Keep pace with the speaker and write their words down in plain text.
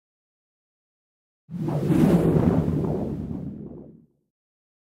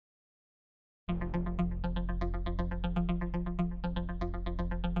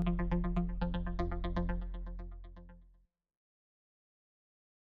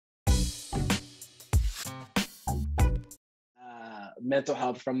Mental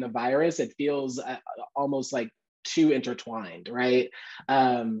health from the virus, it feels almost like too intertwined, right?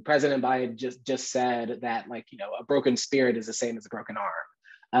 President Biden just said that, like, a broken spirit is the same as a broken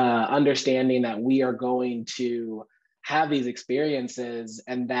arm. Understanding that we are going to have these experiences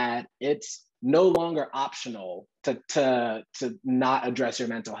and that it's no longer optional to not address your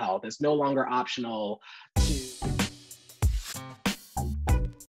mental health. It's no longer optional to,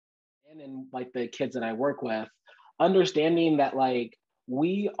 and in like the kids that I work with, understanding that like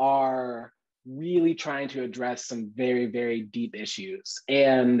we are really trying to address some very, very deep issues.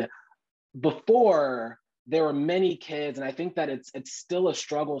 And before, there were many kids, and I think that it's still a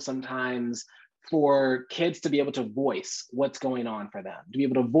struggle sometimes for kids to be able to voice what's going on for them, to be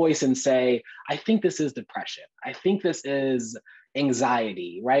able to voice and say, I think this is depression. I think this is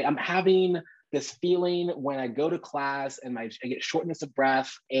anxiety, right? I'm having this feeling when I go to class and I get shortness of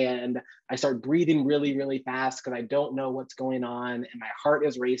breath and I start breathing really, really fast because I don't know what's going on and my heart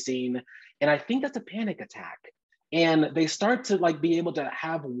is racing. And I think that's a panic attack. And they start to like be able to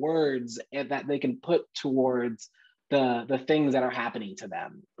have words that they can put towards the things that are happening to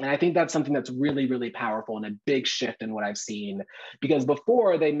them. And I think that's something that's really, really powerful and a big shift in what I've seen, because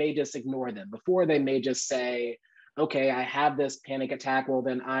before they may just ignore them. Before they may just say, okay, I have this panic attack. Well,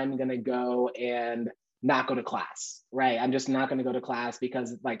 then I'm going to go and not go to class, right? I'm just not going to go to class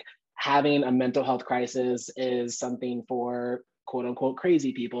because like having a mental health crisis is something for quote unquote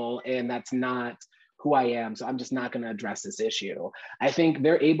crazy people. And that's not who I am. So I'm just not going to address this issue. I think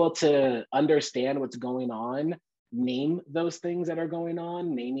they're able to understand what's going on, name those things that are going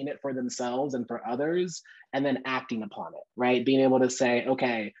on, naming it for themselves and for others, and then acting upon it, right? Being able to say,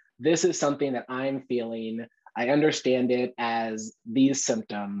 okay, this is something that I'm feeling. I understand it as these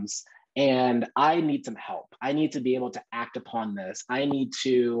symptoms, and I need some help. I need to be able to act upon this. I need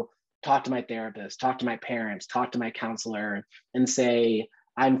to talk to my therapist, talk to my parents, talk to my counselor, and say,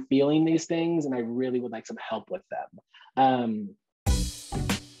 I'm feeling these things and I really would like some help with them.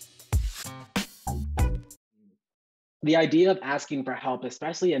 The idea of asking for help,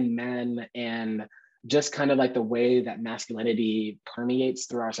 especially in men, and just kind of like the way that masculinity permeates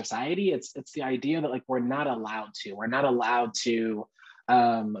through our society, it's the idea that like we're not allowed to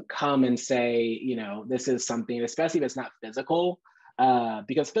come and say, this is something, especially if it's not physical,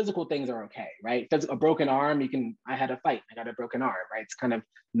 because physical things are okay, right? A broken arm, I had a fight, I got a broken arm, right? It's kind of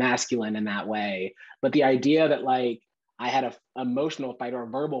masculine in that way. But the idea that like I had an emotional fight or a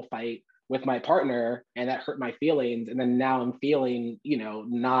verbal fight with my partner and that hurt my feelings, and then now I'm feeling,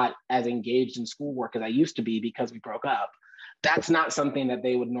 not as engaged in schoolwork as I used to be because we broke up. That's not something that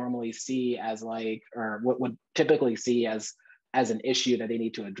they would normally see as like, or what would typically see as an issue that they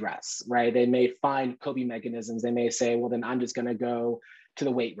need to address, right? They may find coping mechanisms. They may say, well, then I'm just going to go to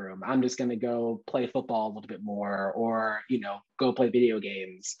the weight room. I'm just going to go play football a little bit more, or, go play video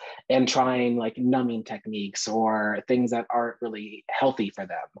games, and trying like numbing techniques or things that aren't really healthy for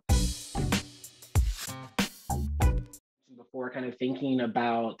them. Before, kind of thinking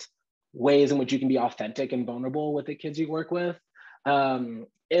about ways in which you can be authentic and vulnerable with the kids you work with.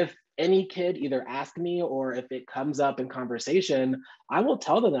 If any kid either asks me or if it comes up in conversation, I will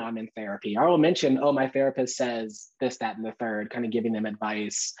tell them that I'm in therapy. I will mention, oh, my therapist says this, that, and the third, kind of giving them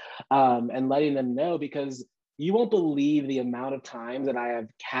advice, and letting them know, because you won't believe the amount of times that I have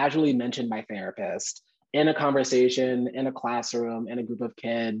casually mentioned my therapist in a conversation, in a classroom, in a group of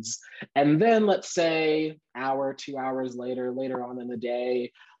kids. And then let's say hour, 2 hours later on in the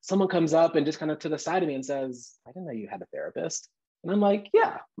day, someone comes up and just kind of to the side of me and says, I didn't know you had a therapist. And I'm like,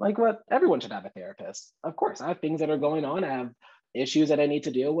 yeah, like what? Everyone should have a therapist. Of course, I have things that are going on. I have issues that I need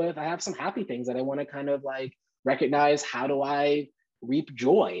to deal with. I have some happy things that I want to kind of like recognize. How do I reap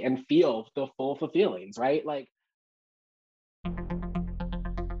joy and feel the full feelings, right? Like,